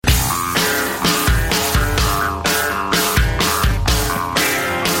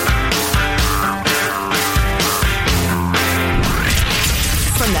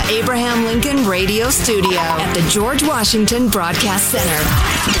radio studio at the George Washington Broadcast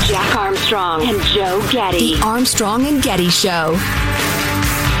Center. Jack Armstrong and Joe Getty. The Armstrong and Getty Show.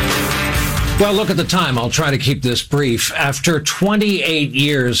 Well, look at the time. I'll try to keep this brief. After 28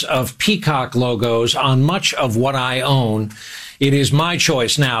 years of Peacock logos on much of what I own, it is my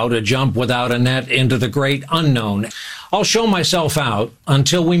choice now to jump without a net into the great unknown. I'll show myself out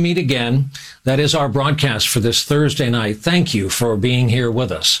until we meet again. That is our broadcast for this Thursday night. Thank you for being here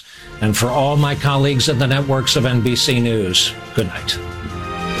with us. And for all my colleagues at the networks of NBC News, good night.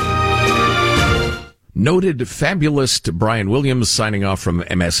 Noted fabulist Brian Williams signing off from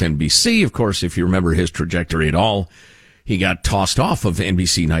MSNBC. Of course, if you remember his trajectory at all, he got tossed off of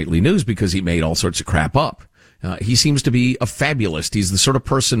NBC Nightly News because he made all sorts of crap up. He seems to be a fabulist. He's the sort of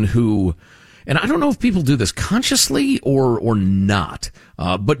person who, and I don't know if people do this consciously or not,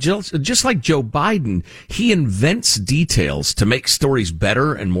 but just like Joe Biden, he invents details to make stories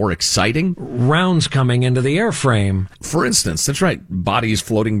better and more exciting. Rounds coming into the airframe. For instance, that's right, bodies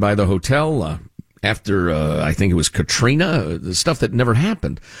floating by the hotel, after, I think it was Katrina, the stuff that never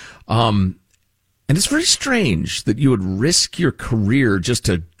happened. And it's very strange that you would risk your career just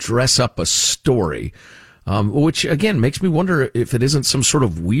to dress up a story, which, again, makes me wonder if it isn't some sort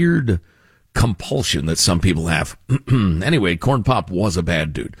of weird compulsion that some people have. Anyway, Corn Pop was a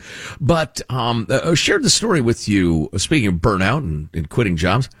bad dude. But I shared the story with you, speaking of burnout and quitting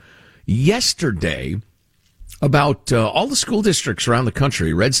jobs, yesterday, about all the school districts around the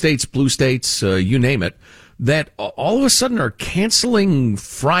country, red states, blue states, you name it, that all of a sudden are canceling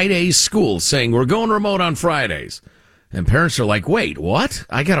Friday school, saying we're going remote on Fridays. And parents are like, wait, what?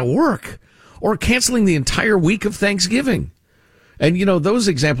 I got to work. Or canceling the entire week of Thanksgiving. And, you know, those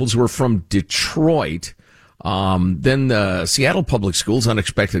examples were from Detroit. Then Seattle Public Schools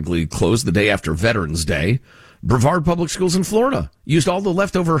unexpectedly closed the day after Veterans Day. Brevard Public Schools in Florida used all the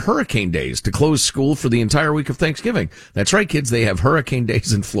leftover hurricane days to close school for the entire week of Thanksgiving. That's right, kids. They have hurricane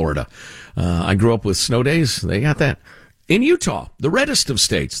days in Florida. I grew up with snow days. They got that. In Utah, the reddest of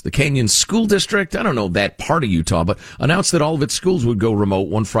states, the Canyon School District, I don't know that part of Utah, but announced that all of its schools would go remote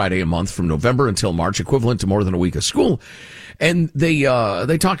one Friday a month from November until March, equivalent to more than a week of school. And they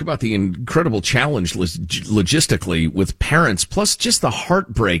talk about the incredible challenge logistically with parents, plus just the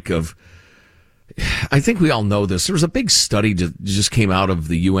heartbreak of, I think we all know this. There was a big study that just came out of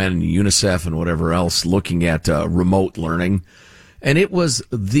the UN and UNICEF and whatever else looking at remote learning. And it was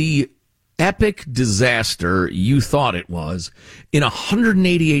the epic disaster you thought it was in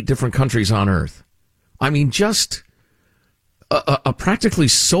 188 different countries on Earth. I mean, just a practically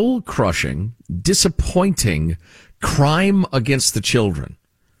soul-crushing, disappointing crime against the children.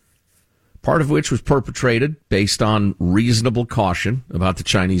 Part of which was perpetrated based on reasonable caution about the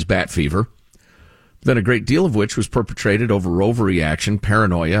Chinese bat fever. Then a great deal of which was perpetrated over overreaction,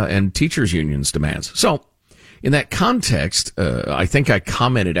 paranoia, and teachers' unions' demands. So, in that context, I think I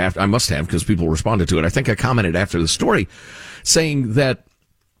commented after, I must have because people responded to it, I think I commented after the story saying that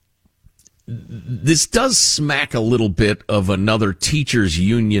this does smack a little bit of another teachers'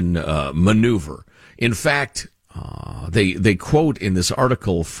 union maneuver. In fact, they quote in this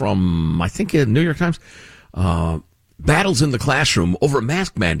article from, I think, New York Times, battles in the classroom over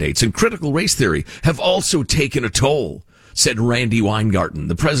mask mandates and critical race theory have also taken a toll, said Randy Weingarten,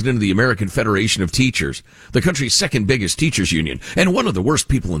 the president of the American Federation of Teachers, the country's second biggest teachers union, and one of the worst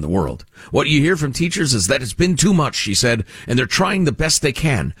people in the world. What you hear from teachers is that it's been too much, she said, and they're trying the best they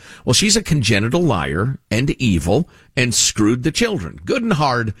can. Well, she's a congenital liar and evil and screwed the children. Good and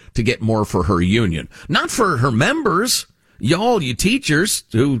hard to get more for her union. Not for her members, y'all, you teachers,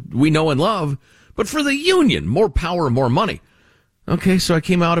 who we know and love, but for the union, more power, more money. Okay, so I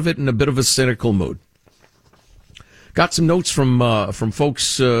came out of it in a bit of a cynical mood. Got some notes from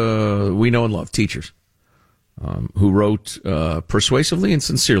folks we know and love, teachers, who wrote persuasively and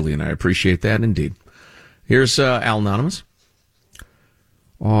sincerely, and I appreciate that indeed. Here's Al Anonymous,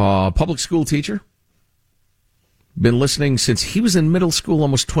 public school teacher. Been listening since he was in middle school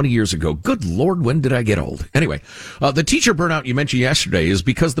almost 20 years ago. Good Lord, when did I get old? Anyway, the teacher burnout you mentioned yesterday is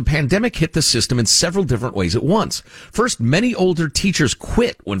because the pandemic hit the system in several different ways at once. First, many older teachers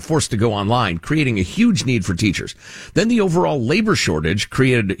quit when forced to go online, creating a huge need for teachers. Then the overall labor shortage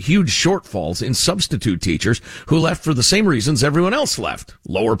created huge shortfalls in substitute teachers who left for the same reasons everyone else left,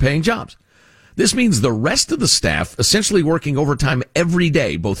 lower paying jobs. This means the rest of the staff essentially working overtime every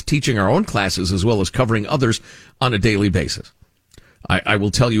day, both teaching our own classes as well as covering others on a daily basis. I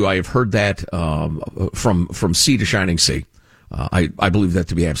will tell you, I have heard that from sea to shining sea. I believe that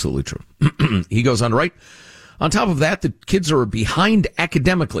to be absolutely true. He goes on to write, on top of that, the kids are behind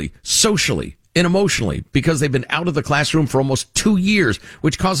academically, socially, and emotionally because they've been out of the classroom for almost 2 years,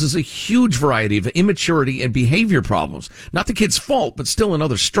 which causes a huge variety of immaturity and behavior problems. Not the kid's fault, but still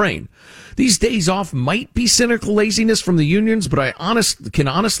another strain. These days off might be cynical laziness from the unions, but I can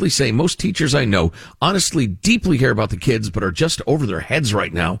honestly say most teachers I know honestly deeply care about the kids, but are just over their heads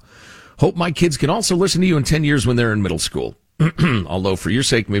right now. Hope my kids can also listen to you in 10 years when they're in middle school. Although for your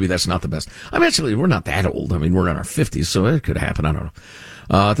sake, maybe that's not the best. We're not that old. I mean, we're in our 50s, so it could happen. I don't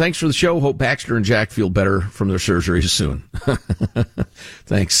know. Thanks for the show. Hope Baxter and Jack feel better from their surgeries soon.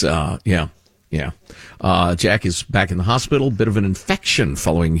 Thanks. Yeah. Jack is back in the hospital. Bit of an infection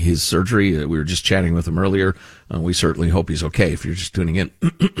following his surgery. We were just chatting with him earlier. We certainly hope he's okay if you're just tuning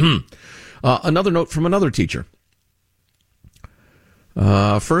in. Another note from another teacher.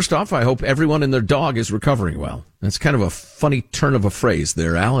 First off, I hope everyone and their dog is recovering well. That's kind of a funny turn of a phrase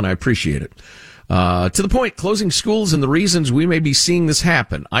there, Alan. I appreciate it. To the point, closing schools and the reasons we may be seeing this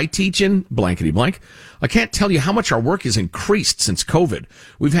happen. I teach in blankety blank. I can't tell you how much our work has increased since COVID.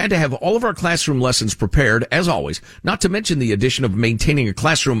 We've had to have all of our classroom lessons prepared, as always, not to mention the addition of maintaining a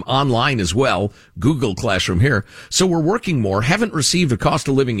classroom online as well, Google Classroom here. So we're working more, haven't received a cost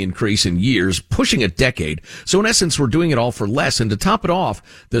of living increase in years, pushing a decade. So in essence, we're doing it all for less. And to top it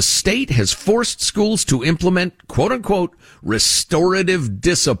off, the state has forced schools to implement, quote unquote, restorative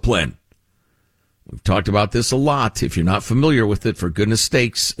discipline. We've talked about this a lot. If you're not familiar with it, for goodness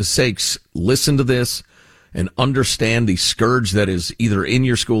sakes, listen to this and understand the scourge that is either in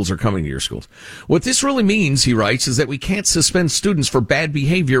your schools or coming to your schools. What this really means, he writes, is that we can't suspend students for bad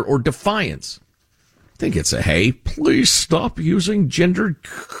behavior or defiance. I think it's a hey. Please stop using gendered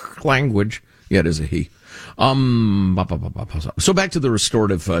language. Yeah, it is a he. So back to the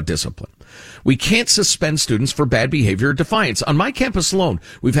restorative discipline. We can't suspend students for bad behavior or defiance. On my campus alone,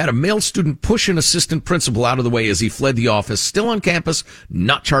 we've had a male student push an assistant principal out of the way as he fled the office, still on campus,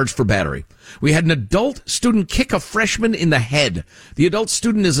 not charged for battery. We had an adult student kick a freshman in the head. The adult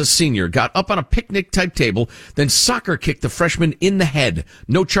student is a senior, got up on a picnic-type table, then soccer kicked the freshman in the head.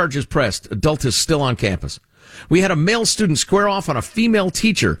 No charges pressed. Adult is still on campus. We had a male student square off on a female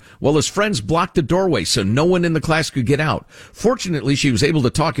teacher while his friends blocked the doorway so no one in the class could get out. Fortunately, she was able to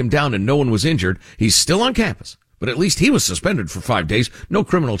talk him down and no one was injured. He's still on campus, but at least he was suspended for 5 days. No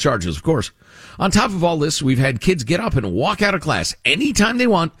criminal charges, of course. On top of all this, we've had kids get up and walk out of class anytime they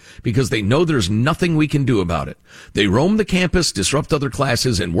want because they know there's nothing we can do about it. They roam the campus, disrupt other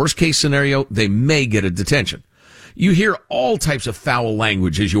classes, and worst case scenario, they may get a detention. You hear all types of foul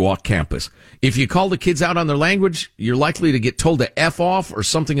language as you walk campus. If you call the kids out on their language, you're likely to get told to F off or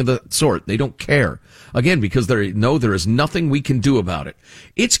something of the sort. They don't care. Again, because they know there is nothing we can do about it.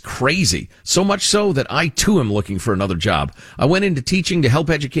 It's crazy. So much so that I too am looking for another job. I went into teaching to help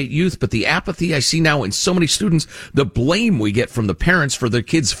educate youth, but the apathy I see now in so many students, the blame we get from the parents for their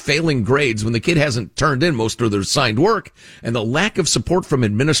kids failing grades when the kid hasn't turned in most of their assigned work, and the lack of support from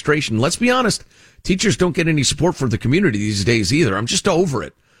administration. Let's be honest. Teachers don't get any support from the community these days either. I'm just over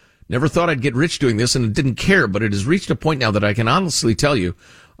it. Never thought I'd get rich doing this and didn't care, but it has reached a point now that I can honestly tell you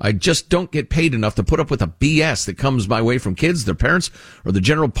I just don't get paid enough to put up with the BS that comes my way from kids, their parents, or the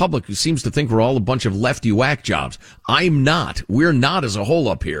general public who seems to think we're all a bunch of lefty whack jobs. I'm not. We're not as a whole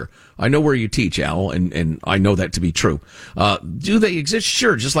up here. I know where you teach, Al, and I know that to be true. Do they exist?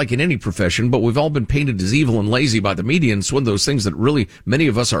 Sure, just like in any profession, but we've all been painted as evil and lazy by the media, and it's one of those things that really many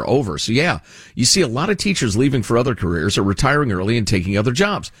of us are over. So yeah, you see a lot of teachers leaving for other careers or retiring early and taking other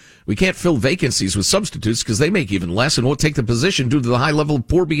jobs. We can't fill vacancies with substitutes because they make even less and won't take the position due to the high level of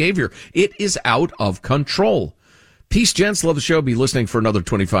poor behavior. It is out of control. Peace, gents. Love the show. Be listening for another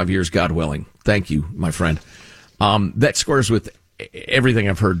 25 years, God willing. Thank you, my friend. That squares with everything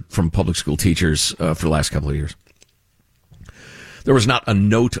I've heard from public school teachers for the last couple of years. There was not a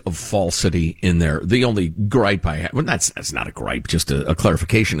note of falsity in there. The only gripe I have, well, that's not a gripe, just a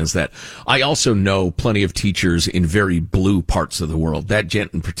clarification, is that I also know plenty of teachers in very blue parts of the world. That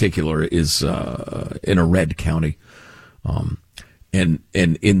gent in particular is in a red county. And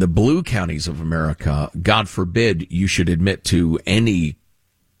in the blue counties of America, God forbid you should admit to any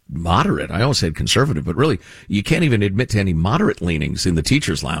moderate, I almost said conservative, but really, you can't even admit to any moderate leanings in the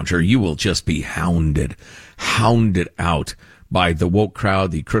teacher's lounge, or you will just be hounded out by the woke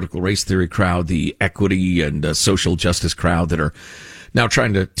crowd, the critical race theory crowd, the equity and social justice crowd that are now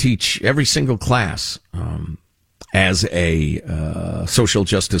trying to teach every single class as a social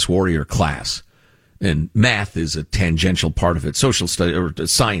justice warrior class. And math is a tangential part of it. Social study or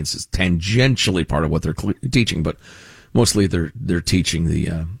science is tangentially part of what they're teaching, but mostly they're teaching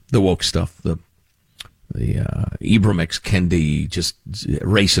the woke stuff, the Ibram X. Kendi, just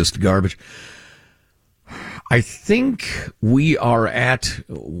racist garbage. I think we are at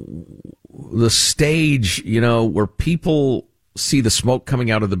the stage, where people see the smoke coming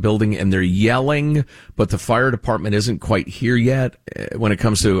out of the building and they're yelling, but the fire department isn't quite here yet when it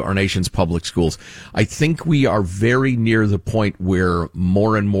comes to our nation's public schools. I think we are very near the point where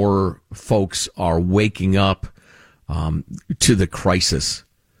more and more folks are waking up to the crisis,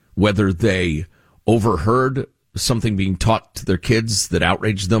 whether they overheard something being taught to their kids that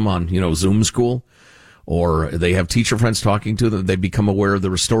outraged them on, Zoom school, or they have teacher friends talking to them. They become aware of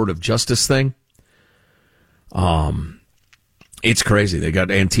the restorative justice thing. It's crazy. They got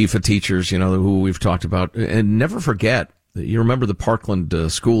Antifa teachers, who we've talked about. And never forget, you remember the Parkland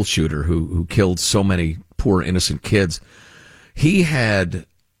school shooter who killed so many poor innocent kids. He had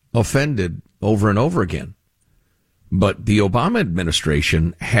offended over and over again. But the Obama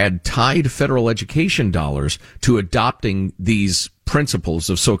administration had tied federal education dollars to adopting these principles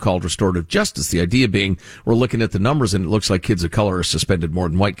of so-called restorative justice. The idea being we're looking at the numbers and it looks like kids of color are suspended more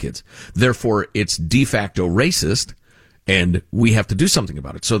than white kids. Therefore, it's de facto racist. And we have to do something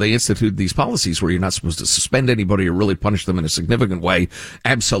about it. So they instituted these policies where you're not supposed to suspend anybody or really punish them in a significant way.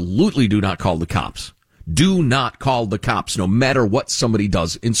 Absolutely do not call the cops. Do not call the cops, no matter what somebody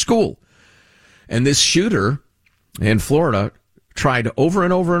does in school. And this shooter in Florida tried over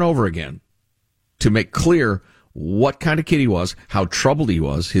and over and over again to make clear what kind of kid he was, how troubled he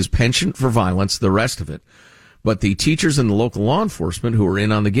was, his penchant for violence, the rest of it. But the teachers and the local law enforcement who were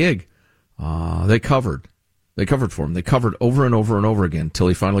in on the gig, they covered for him. They covered over and over and over again until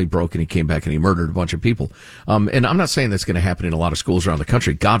he finally broke and he came back and he murdered a bunch of people. And I'm not saying that's going to happen in a lot of schools around the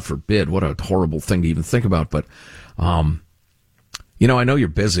country. God forbid. What a horrible thing to even think about. But, I know you're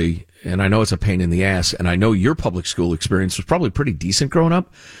busy and I know it's a pain in the ass and I know your public school experience was probably pretty decent growing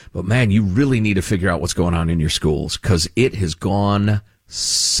up. But man, you really need to figure out what's going on in your schools because it has gone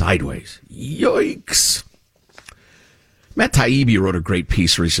sideways. Yikes. Matt Taibbi wrote a great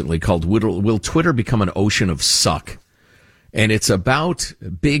piece recently called Will Twitter Become an Ocean of Suck? And it's about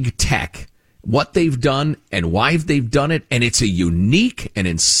big tech, what they've done and why they've done it. And it's a unique and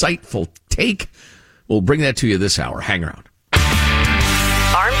insightful take. We'll bring that to you this hour. Hang around.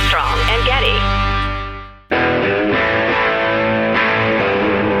 Armstrong and Getty.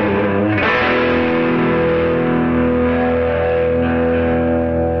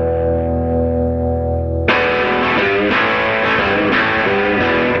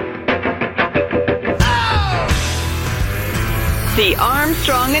 The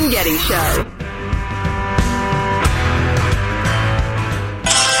Armstrong and Getty Show.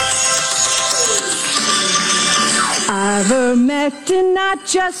 Ivermectin, not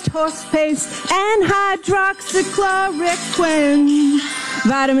just horse paste, and hydroxychloroquine,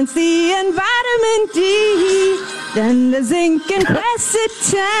 vitamin C and vitamin D, then the zinc and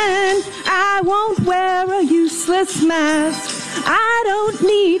quercetin. I won't wear a useless mask. I don't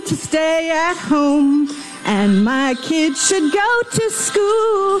need to stay at home. And my kids should go to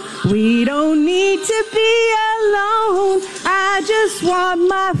school. We don't need to be alone. I just want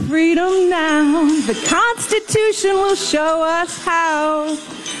my freedom now. The Constitution will show us how.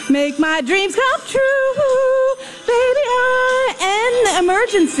 Make my dreams come true. Baby, I end the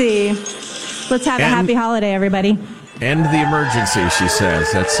emergency. Let's have a happy holiday, everybody. End the emergency, she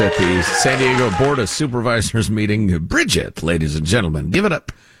says. That's at the San Diego Board of Supervisors meeting. Bridget, ladies and gentlemen, give it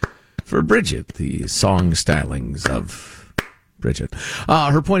up for Bridget, the song stylings of Bridget.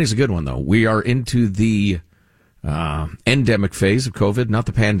 Her point is a good one, though. We are into the endemic phase of COVID, not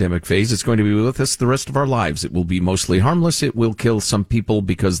the pandemic phase. It's going to be with us the rest of our lives. It will be mostly harmless. It will kill some people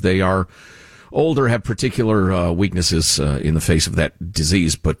because they are older, have particular weaknesses in the face of that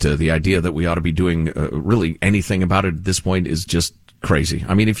disease. But the idea that we ought to be doing really anything about it at this point is just crazy.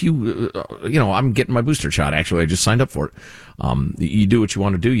 I mean, if you I'm getting my booster shot. Actually, I just signed up for it. You do what you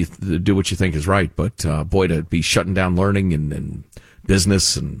want to do. You do what you think is right. But boy, to be shutting down learning and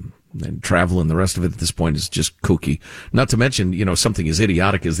business and travel and the rest of it at this point is just kooky. Not to mention, something as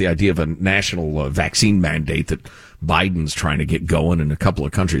idiotic as the idea of a national vaccine mandate that Biden's trying to get going and a couple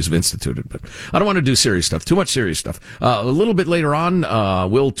of countries have instituted. But I don't want to do serious stuff, too much serious stuff. A little bit later on,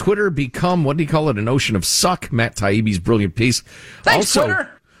 will Twitter become, what do you call it, an ocean of suck? Matt Taibbi's brilliant piece. Thanks, also,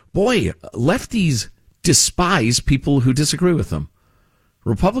 Twitter. Boy, lefties despise people who disagree with them.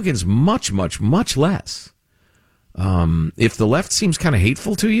 Republicans much, much, much less. If the left seems kind of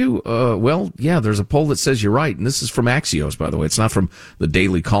hateful to you, well, yeah, there's a poll that says you're right. And this is from Axios, by the way. It's not from the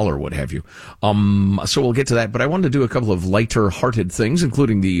Daily Caller, what have you. So we'll get to that. But I wanted to do a couple of lighter-hearted things,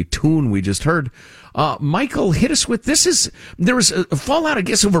 including the tune we just heard. Michael, hit us with there was a fallout, I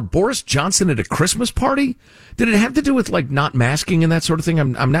guess, over Boris Johnson at a Christmas party. Did it have to do with, like, not masking and that sort of thing?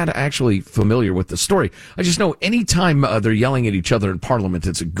 I'm not actually familiar with the story. I just know anytime they're yelling at each other in Parliament,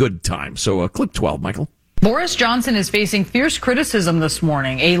 it's a good time. So clip 12, Michael. Boris Johnson is facing fierce criticism this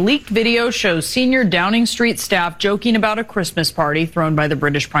morning. A leaked video shows senior Downing Street staff joking about a Christmas party thrown by the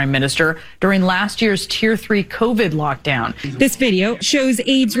British Prime Minister during last year's Tier 3 COVID lockdown. This video shows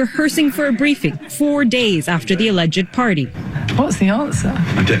aides rehearsing for a briefing 4 days after the alleged party. What's the answer?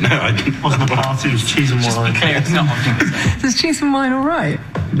 I don't know. It wasn't a party, it was cheese and wine. Is cheese and wine all right?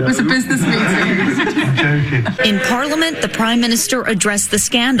 No. It was a business meeting. I'm joking. In Parliament, the Prime Minister addressed the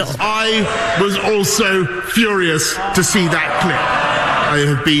scandal. I was also furious to see that clip. I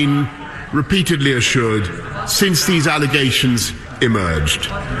have been repeatedly assured since these allegations emerged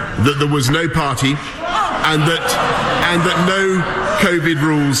that there was no party and that no COVID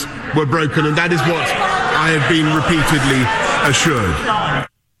rules were broken, and that is what I have been repeatedly assured.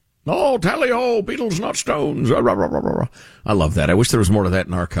 Oh, tally-ho, Beatles, not Stones. I love that. I wish there was more of that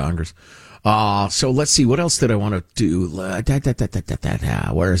in our Congress. So let's see. What else did I want to do? Where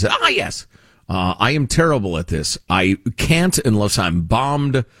is it? Yes. I am terrible at this. I can't unless I'm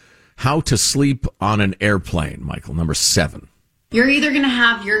bombed. How to sleep on an airplane, Michael, number 7. You're either going to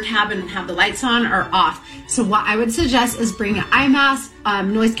have your cabin and have the lights on or off. So what I would suggest is bring an eye mask,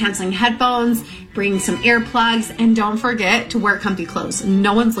 noise-canceling headphones, bring some earplugs, and don't forget to wear comfy clothes.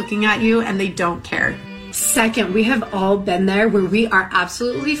 No one's looking at you, and they don't care. Second, we have all been there where we are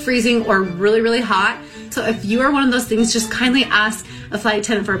absolutely freezing or really, really hot. So if you are one of those things, just kindly ask a flight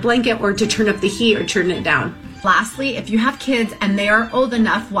attendant for a blanket or to turn up the heat or turn it down. Lastly, if you have kids and they are old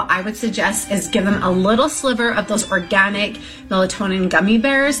enough, what I would suggest is give them a little sliver of those organic melatonin gummy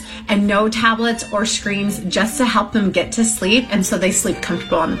bears and no tablets or screens, just to help them get to sleep and so they sleep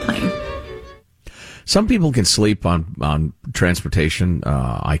comfortable on the plane. Some people can sleep on transportation.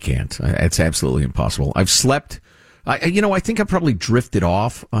 I can't. It's absolutely impossible. I've slept. I think I probably drifted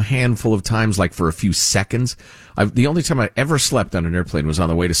off a handful of times, like for a few seconds. The only time I ever slept on an airplane was on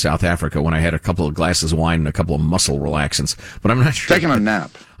the way to South Africa when I had a couple of glasses of wine and a couple of muscle relaxants. But I'm not sure. Taking a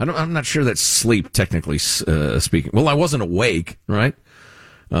nap. I'm not sure that's sleep, technically speaking. Well, I wasn't awake, right?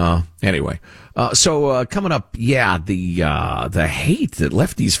 Anyway. So coming up, the hate that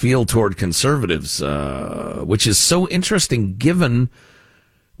lefties feel toward conservatives, which is so interesting given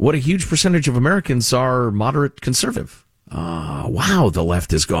what a huge percentage of Americans are moderate conservative. Wow, the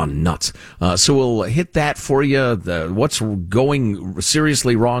left has gone nuts. So we'll hit that for you. What's going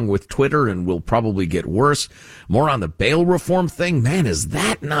seriously wrong with Twitter, and will probably get worse. More on the bail reform thing. Man, is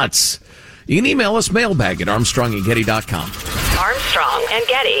that nuts. You can email us, mailbag at armstrongandgetty.com. Armstrong and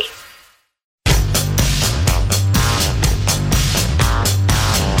Getty.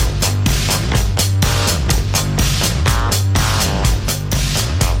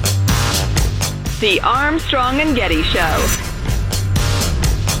 The Armstrong and Getty Show.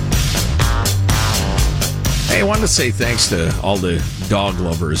 Hey, I wanted to say thanks to all the dog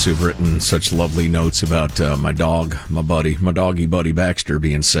lovers who've written such lovely notes about my dog, my doggy buddy Baxter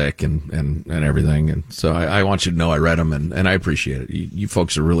being sick and everything. And so I want you to know I read them, and I appreciate it. You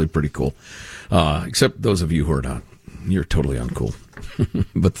folks are really pretty cool. Except those of you who are not. You're totally uncool.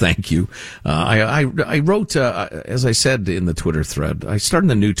 But thank you. I wrote, as I said in the Twitter thread, I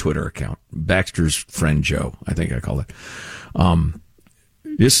started a new Twitter account, Baxter's Friend Joe, I think I call it.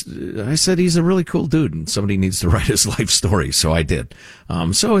 I said he's a really cool dude and somebody needs to write his life story, so I did.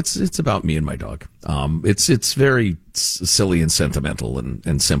 So it's about me and my dog. It's very silly and sentimental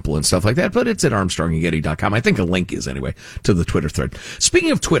and simple and stuff like that, but it's at armstrongandgetty.com. I think a link is anyway to the Twitter thread.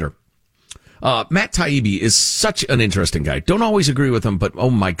 Speaking of Twitter, Matt Taibbi is such an interesting guy. Don't always agree with him, but oh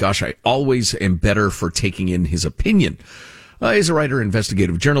my gosh, I always am better for taking in his opinion. He's a writer,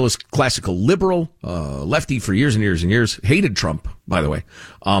 investigative journalist, classical liberal, lefty for years and years and years. Hated Trump, by the way.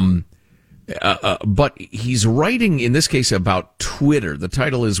 But he's writing, in this case, about Twitter. The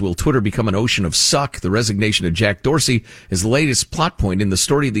title is, Will Twitter Become an Ocean of Suck? The resignation of Jack Dorsey is the latest plot point in the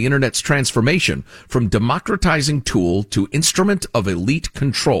story of the Internet's transformation from democratizing tool to instrument of elite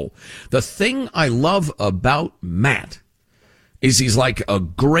control. The thing I love about Matt is he's like a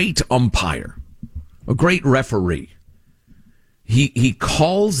great umpire, a great referee. He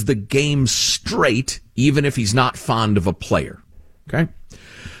calls the game straight, even if he's not fond of a player. Okay?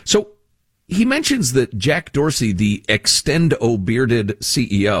 So he mentions that Jack Dorsey, the extend-o-bearded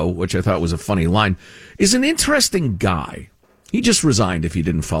CEO, which I thought was a funny line, is an interesting guy. He just resigned, if you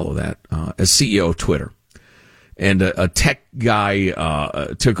didn't follow that, as CEO of Twitter. And a tech guy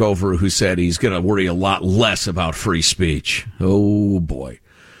took over who said he's going to worry a lot less about free speech. Oh, boy.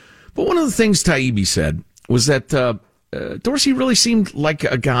 But one of the things Taibbi said was that Dorsey really seemed like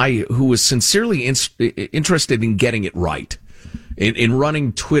a guy who was sincerely interested in getting it right. In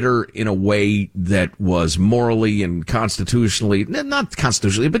running Twitter in a way that was morally and constitutionally, not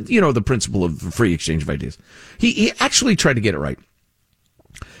constitutionally, but, the principle of free exchange of ideas. He actually tried to get it right.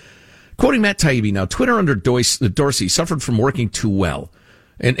 Quoting Matt Taibbi now, Twitter under Dorsey suffered from working too well.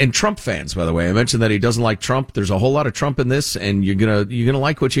 And Trump fans, by the way, I mentioned that he doesn't like Trump. There's a whole lot of Trump in this, and you're gonna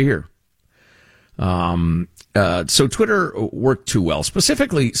like what you hear. So Twitter worked too well.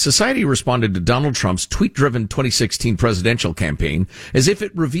 Specifically, society responded to Donald Trump's tweet-driven 2016 presidential campaign as if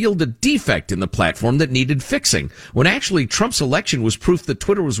it revealed a defect in the platform that needed fixing, when actually Trump's election was proof that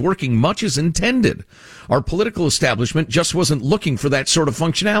Twitter was working much as intended. Our political establishment just wasn't looking for that sort of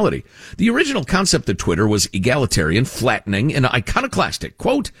functionality. The original concept of Twitter was egalitarian, flattening, and iconoclastic.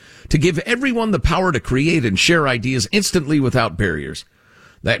 Quote, to give everyone the power to create and share ideas instantly without barriers.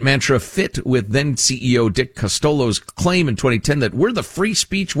 That mantra fit with then CEO Dick Costolo's claim in 2010 that we're the free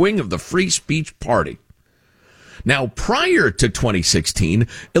speech wing of the Free Speech Party. Now, prior to 2016,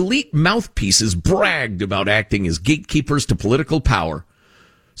 elite mouthpieces bragged about acting as gatekeepers to political power.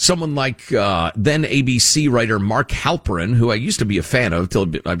 Someone like then ABC writer Mark Halperin, who I used to be a fan of until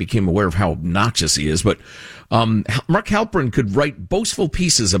I became aware of how obnoxious he is, but Mark Halperin could write boastful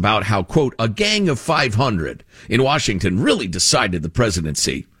pieces about how, quote, a gang of 500 in Washington really decided the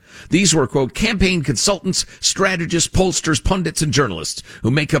presidency. These were, quote, campaign consultants, strategists, pollsters, pundits, and journalists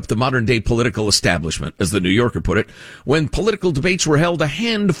who make up the modern-day political establishment, as the New Yorker put it. When political debates were held, a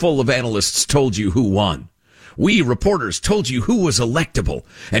handful of analysts told you who won. We, reporters, told you who was electable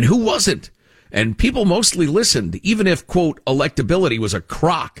and who wasn't. And people mostly listened, even if, quote, electability was a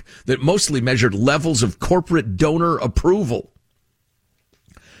crock that mostly measured levels of corporate donor approval.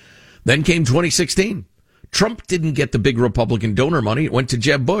 Then came 2016. Trump didn't get the big Republican donor money. It went to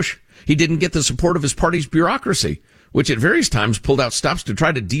Jeb Bush. He didn't get the support of his party's bureaucracy, which at various times pulled out stops to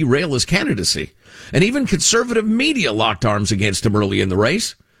try to derail his candidacy. And even conservative media locked arms against him early in the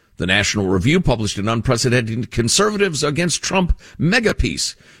race. The National Review published an unprecedented Conservatives Against Trump mega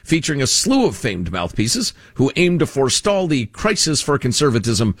piece featuring a slew of famed mouthpieces who aimed to forestall the crisis for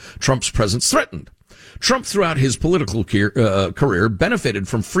conservatism Trump's presence threatened. Trump, throughout his political career, benefited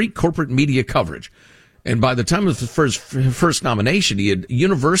from free corporate media coverage. And by the time of his first nomination, he had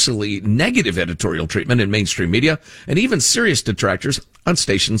universally negative editorial treatment in mainstream media and even serious detractors on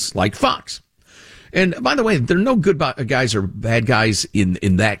stations like Fox. And by the way, there are no good guys or bad guys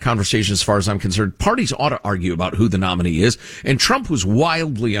in that conversation as far as I'm concerned. Parties ought to argue about who the nominee is. And Trump was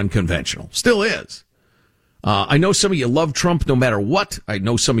wildly unconventional. Still is. I know some of you love Trump no matter what. I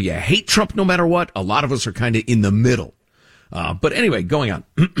know some of you hate Trump no matter what. A lot of us are kind of in the middle. But anyway, going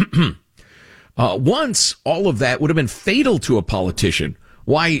on. Once all of that would have been fatal to a politician.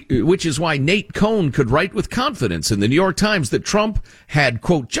 Which is why Nate Cohn could write with confidence in the New York Times that Trump had,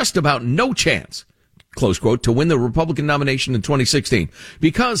 quote, just about no chance, close quote, to win the Republican nomination in 2016.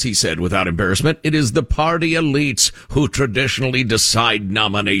 Because, he said without embarrassment, it is the party elites who traditionally decide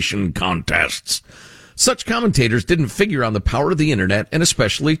nomination contests. Such commentators didn't figure on the power of the internet and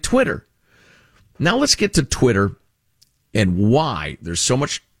especially Twitter. Now let's get to Twitter and why there's so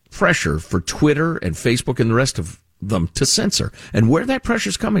much pressure for Twitter and Facebook and the rest of them to censor and where that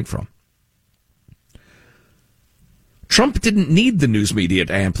pressure's coming from. Trump didn't need the news media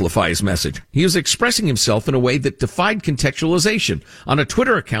to amplify his message. He was expressing himself in a way that defied contextualization on a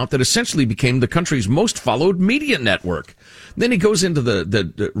Twitter account that essentially became the country's most followed media network. Then he goes into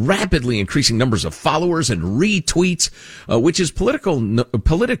the rapidly increasing numbers of followers and retweets, which is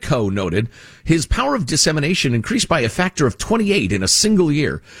Politico noted. His power of dissemination increased by a factor of 28 in a single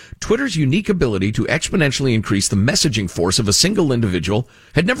year. Twitter's unique ability to exponentially increase the messaging force of a single individual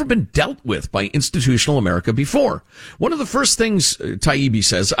had never been dealt with by institutional America before. One of the first things, Taibbi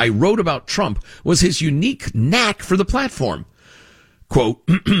says, I wrote about Trump was his unique knack for the platform. Quote,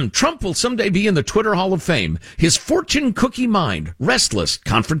 Trump will someday be in the Twitter Hall of Fame. His fortune cookie mind, restless,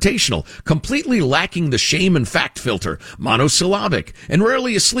 confrontational, completely lacking the shame and fact filter, monosyllabic, and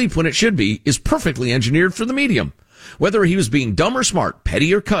rarely asleep when it should be, is perfectly engineered for the medium. Whether he was being dumb or smart,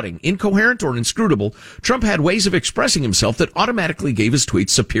 petty or cutting, incoherent or inscrutable, Trump had ways of expressing himself that automatically gave his tweets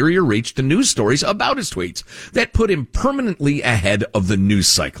superior reach to news stories about his tweets that put him permanently ahead of the news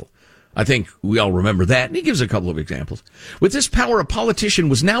cycle. I think we all remember that, and he gives a couple of examples. With this power, a politician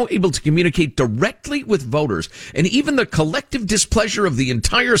was now able to communicate directly with voters, and even the collective displeasure of the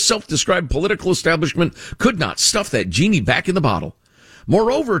entire self-described political establishment could not stuff that genie back in the bottle.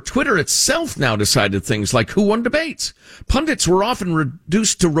 Moreover, Twitter itself now decided things like who won debates. Pundits were often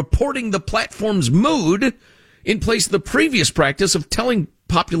reduced to reporting the platform's mood in place of the previous practice of telling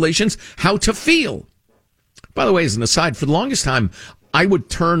populations how to feel. By the way, as an aside, for the longest time, I would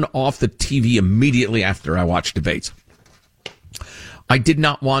turn off the TV immediately after I watched debates. I did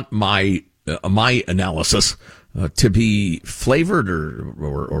not want my analysis to be flavored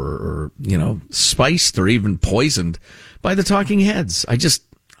or spiced or even poisoned by the talking heads.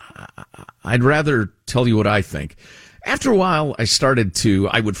 I'd rather tell you what I think. After a while,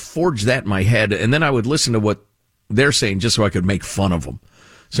 I would forge that in my head, and then I would listen to what they're saying just so I could make fun of them.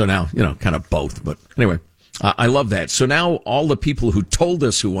 So now, kind of both. But anyway, I love that. So now all the people who told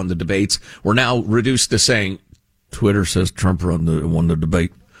us who won the debates were now reduced to saying, Twitter says Trump won the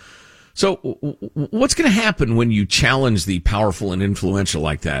debate. So what's going to happen when you challenge the powerful and influential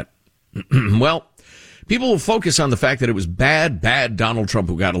like that? Well, people will focus on the fact that it was bad Donald Trump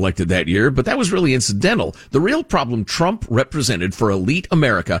who got elected that year, but that was really incidental. The real problem Trump represented for elite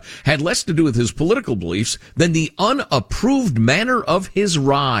America had less to do with his political beliefs than the unapproved manner of his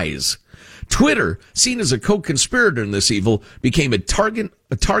rise. Twitter, seen as a co-conspirator in this evil, became a target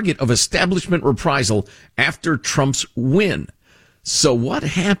of establishment reprisal after Trump's win. So what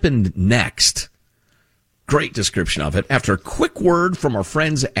happened next? Great description of it. After a quick word from our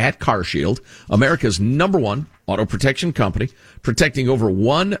friends at CarShield, America's #1 auto protection company, protecting over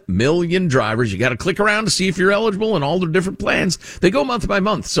 1 million drivers. You got to click around to see if you're eligible and all their different plans. They go month by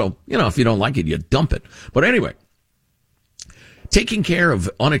month. So, if you don't like it, you dump it. But anyway, taking care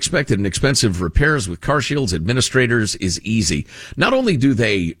of unexpected and expensive repairs with CarShield's administrators is easy. Not only do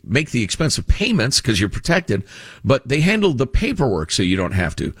they make the expensive payments because you're protected, but they handle the paperwork so you don't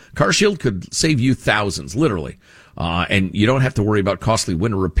have to. CarShield could save you thousands, literally. And you don't have to worry about costly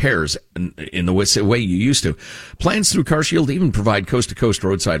winter repairs in the way you used to. Plans through CarShield even provide coast-to-coast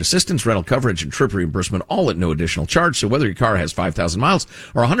roadside assistance, rental coverage, and trip reimbursement, all at no additional charge. So whether your car has 5,000 miles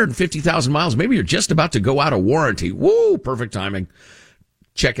or 150,000 miles, maybe you're just about to go out of warranty. Woo! Perfect timing.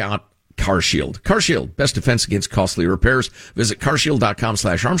 Check out CarShield. CarShield, best defense against costly repairs. Visit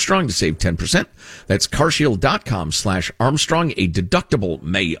carshield.com/Armstrong to save 10%. That's carshield.com/Armstrong. A deductible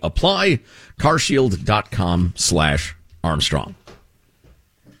may apply. carshield.com/Armstrong.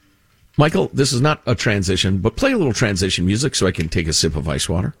 Michael, this is not a transition, but play a little transition music so I can take a sip of ice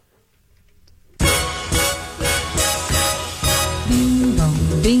water. Bing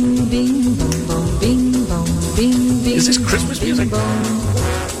bong, bing bing bong bong, bing bong, bing bing. Is this Christmas music?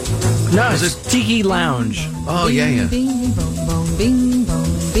 No, it's just Tiki Lounge. Oh, yeah. Bing bong bong, bing bong,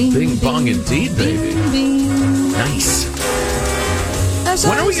 bing Bing bong indeed, baby. Nice.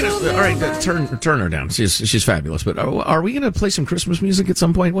 When are we going to... All right, turn her down. She's fabulous. But are we going to play some Christmas music at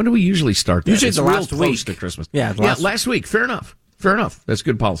some point? When do we usually start that? Usually it's the last week. Close to Christmas. Yeah, last week. Fair enough. That's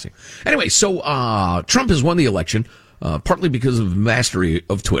good policy. Anyway, so Trump has won the election. Partly because of mastery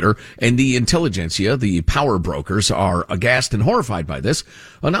of Twitter, and the intelligentsia, the power brokers, are aghast and horrified by this.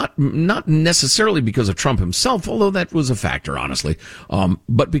 Not necessarily because of Trump himself, although that was a factor, honestly,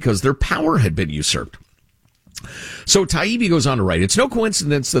 but because their power had been usurped. So Taibbi goes on to write, it's no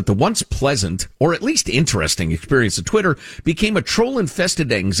coincidence that the once pleasant, or at least interesting, experience of Twitter became a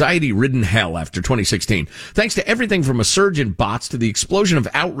troll-infested, anxiety-ridden hell after 2016, thanks to everything from a surge in bots to the explosion of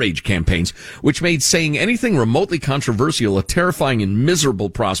outrage campaigns, which made saying anything remotely controversial a terrifying and miserable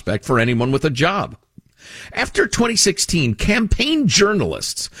prospect for anyone with a job. After 2016, campaign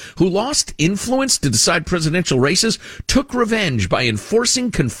journalists who lost influence to decide presidential races took revenge by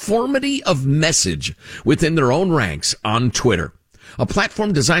enforcing conformity of message within their own ranks on Twitter. A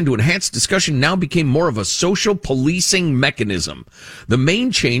platform designed to enhance discussion now became more of a social policing mechanism. The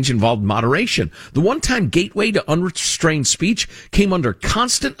main change involved moderation. The one-time gateway to unrestrained speech came under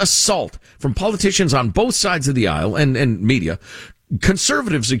constant assault from politicians on both sides of the aisle and media.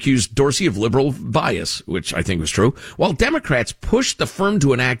 Conservatives accused Dorsey of liberal bias, which I think was true, while Democrats pushed the firm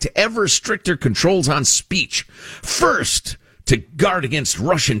to enact ever stricter controls on speech. First, to guard against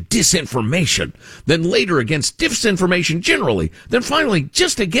Russian disinformation, then later against disinformation generally, then finally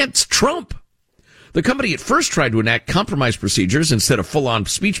just against Trump. The company at first tried to enact compromise procedures instead of full-on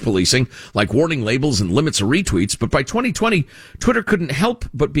speech policing, like warning labels and limits of retweets, but by 2020, Twitter couldn't help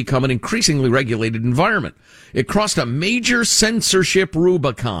but become an increasingly regulated environment. It crossed a major censorship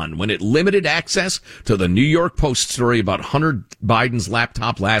Rubicon when it limited access to the New York Post story about Hunter Biden's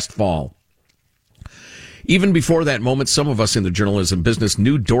laptop last fall. Even before that moment, some of us in the journalism business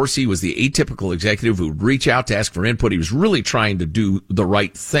knew Dorsey was the atypical executive who would reach out to ask for input. He was really trying to do the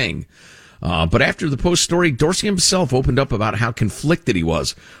right thing. But after the Post story, Dorsey himself opened up about how conflicted he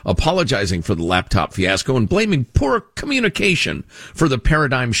was, apologizing for the laptop fiasco and blaming poor communication for the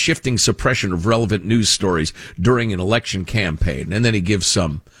paradigm-shifting suppression of relevant news stories during an election campaign. And then he gives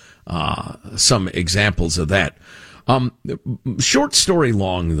some examples of that. Short story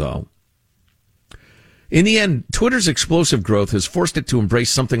long, though. In the end, Twitter's explosive growth has forced it to embrace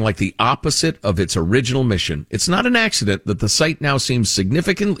something like the opposite of its original mission. It's not an accident that the site now seems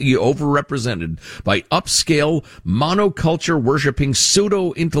significantly overrepresented by upscale, monoculture-worshipping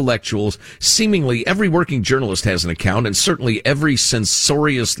pseudo-intellectuals. Seemingly every working journalist has an account, and certainly every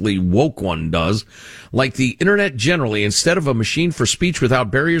censoriously woke one does. Like the internet generally, instead of a machine for speech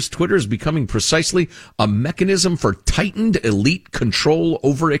without barriers, Twitter is becoming precisely a mechanism for tightened elite control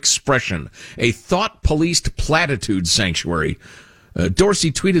over expression, a thought-policed platitude sanctuary.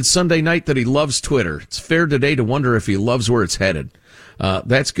 Dorsey tweeted Sunday night that he loves Twitter. It's fair today to wonder if he loves where it's headed.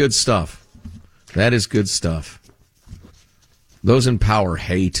 That's good stuff. That is good stuff. Those in power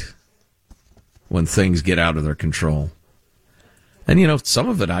hate when things get out of their control. And, you know, some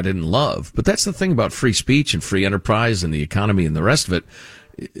of it I didn't love. But that's the thing about free speech and free enterprise and the economy and the rest of it.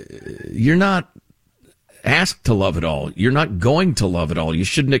 You're not asked to love it all. You're not going to love it all. You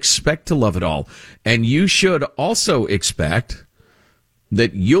shouldn't expect to love it all. And you should also expect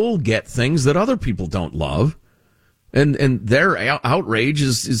that you'll get things that other people don't love. And their outrage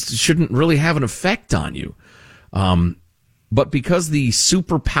shouldn't really have an effect on you. But because the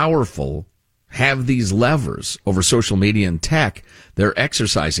super powerful have these levers over social media and tech, they're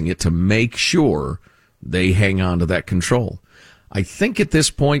exercising it to make sure they hang on to that control. I think at this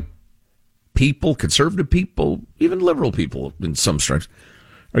point, people, conservative people, even liberal people in some stripes,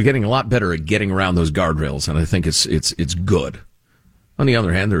 are getting a lot better at getting around those guardrails, and I think it's good. On the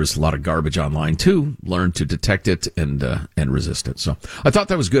other hand, there's a lot of garbage online too. Learn to detect it and resist it. So I thought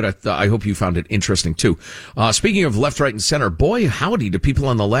that was good. I hope you found it interesting too. Speaking of left, right, and center, boy, howdy do people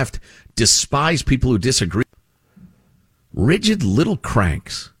on the left despise people who disagree. Rigid little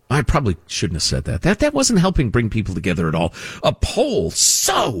cranks. I probably shouldn't have said that. That wasn't helping bring people together at all. A poll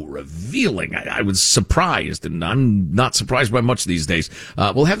so revealing. I was surprised, and I'm not surprised by much these days.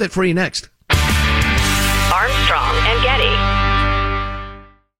 We'll have that for you next. Armstrong and Getty.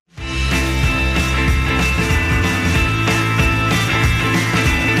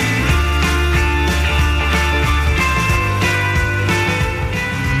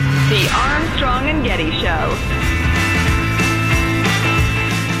 The Armstrong and Getty Show.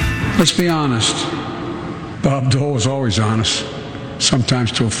 Let's be honest. Bob Dole was always honest,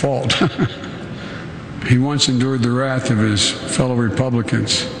 sometimes to a fault. He once endured the wrath of his fellow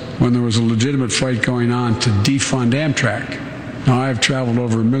Republicans when there was a legitimate fight going on to defund Amtrak. Now, I've traveled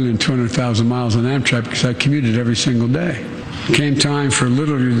over 1,200,000 miles on Amtrak because I commuted every single day. It came time for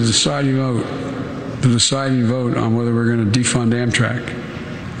literally the deciding vote on whether we're going to defund Amtrak.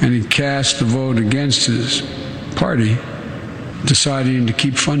 And he cast the vote against his party, deciding to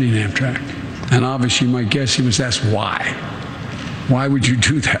keep funding Amtrak. And obviously, you might guess he was asked why. Why would you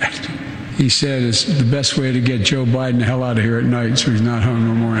do that? He said it's the best way to get Joe Biden the hell out of here at night so he's not home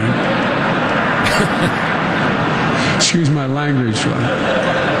no morning. Excuse my language.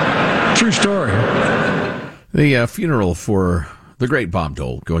 True story. The funeral for the great Bob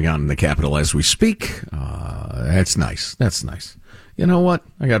Dole going on in the Capitol as we speak. That's nice. That's nice. You know what?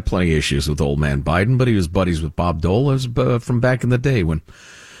 I got plenty of issues with old man Biden, but he was buddies with Bob Dole from back in the day when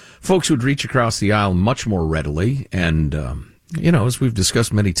folks would reach across the aisle much more readily. And, as we've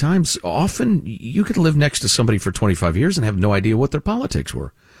discussed many times, often you could live next to somebody for 25 years and have no idea what their politics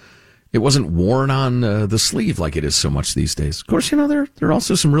were. It wasn't worn on the sleeve like it is so much these days. Of course, there are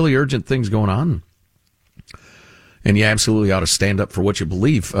also some really urgent things going on. And you absolutely ought to stand up for what you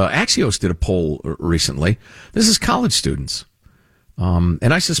believe. Axios did a poll recently. This is college students.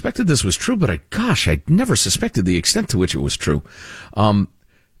 And I suspected this was true, but I never suspected the extent to which it was true.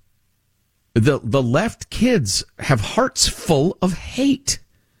 The left kids have hearts full of hate.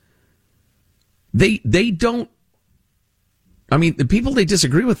 They don't, the people they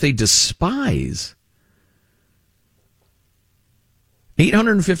disagree with, they despise.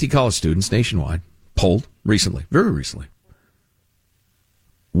 850 college students nationwide polled recently, very recently.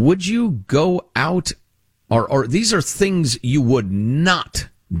 Would you go out, or these are things you would not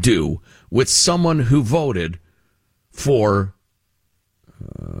do with someone who voted for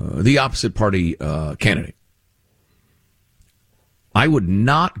the opposite party candidate? I would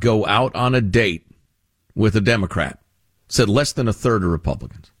not go out on a date with a Democrat, said less than a third of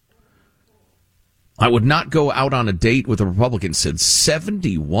Republicans. I would not go out on a date with a Republican, said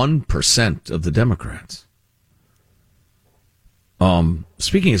 71% of the Democrats.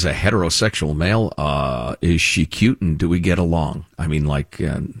 Speaking as a heterosexual male, is she cute and do we get along? I mean, like,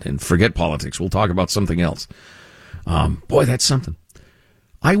 and forget politics. We'll talk about something else. Boy, that's something.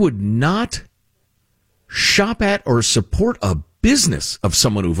 I would not shop at or support a business of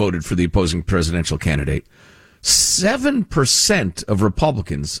someone who voted for the opposing presidential candidate. 7% of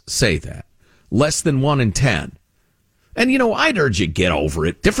Republicans say that. Less than 1 in 10. And, you know, I'd urge you get over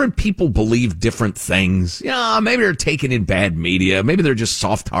it. Different people believe different things. Yeah, maybe they're taken in bad media. Maybe they're just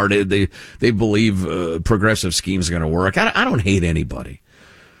soft-hearted. They believe progressive schemes are going to work. I don't hate anybody.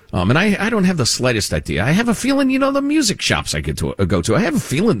 And I don't have the slightest idea. I have a feeling, you know, the music shops I go to, I have a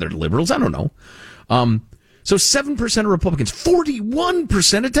feeling they're liberals. I don't know. So 7% of Republicans,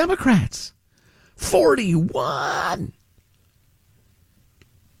 41% of Democrats. 41.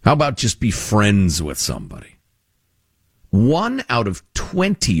 How about just be friends with somebody? 1 out of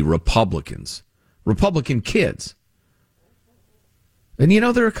 20 Republicans, Republican kids. And, you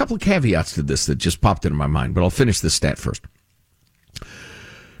know, there are a couple of caveats to this that just popped into my mind, but I'll finish this stat first.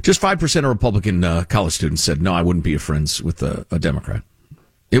 Just 5% of Republican college students said, no, I wouldn't be friends with a Democrat.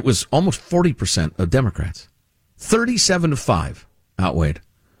 It was almost 40% of Democrats. 37-5 outweighed.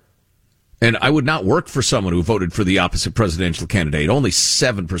 And I would not work for someone who voted for the opposite presidential candidate. Only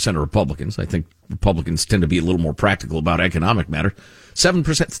 7% of Republicans. I think Republicans tend to be a little more practical about economic matter. 7%,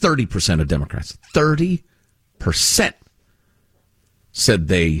 30% of Democrats. 30% said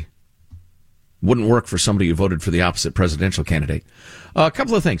they wouldn't work for somebody who voted for the opposite presidential candidate. A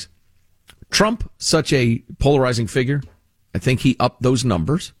couple of things. Trump, such a polarizing figure. I think he upped those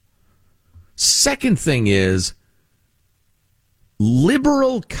numbers. Second thing is,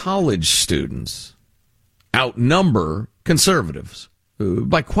 liberal college students outnumber conservatives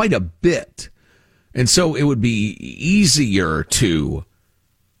by quite a bit. And so it would be easier to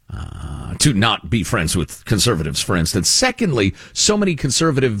not be friends with conservatives, for instance. Secondly, so many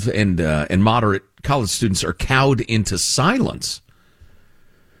conservative and moderate college students are cowed into silence.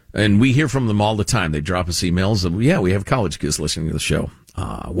 And we hear from them all the time. They drop us emails of, yeah, we have college kids listening to the show.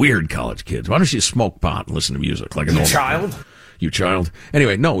 Weird college kids. Why don't you smoke pot and listen to music like a normal child? You child.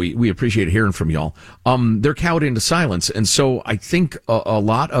 Anyway, no, we appreciate hearing from y'all. They're cowed into silence. And so I think a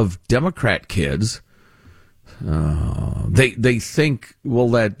lot of Democrat kids, they think, well,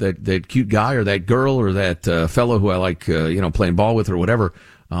 that cute guy or that girl or that fellow who I like, playing ball with or whatever,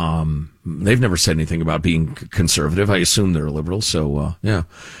 they've never said anything about being conservative. I assume they're liberal. So, yeah.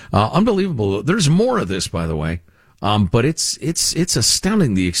 Unbelievable. There's more of this, by the way. But it's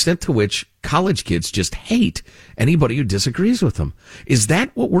astounding the extent to which college kids just hate anybody who disagrees with them. Is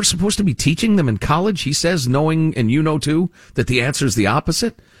that what we're supposed to be teaching them in college? He says, knowing, and you know too, that the answer is the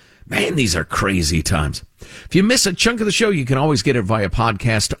opposite. Man, these are crazy times. If you miss a chunk of the show, you can always get it via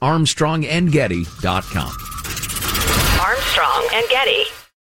podcast, ArmstrongandGetty.com. Armstrong and Getty.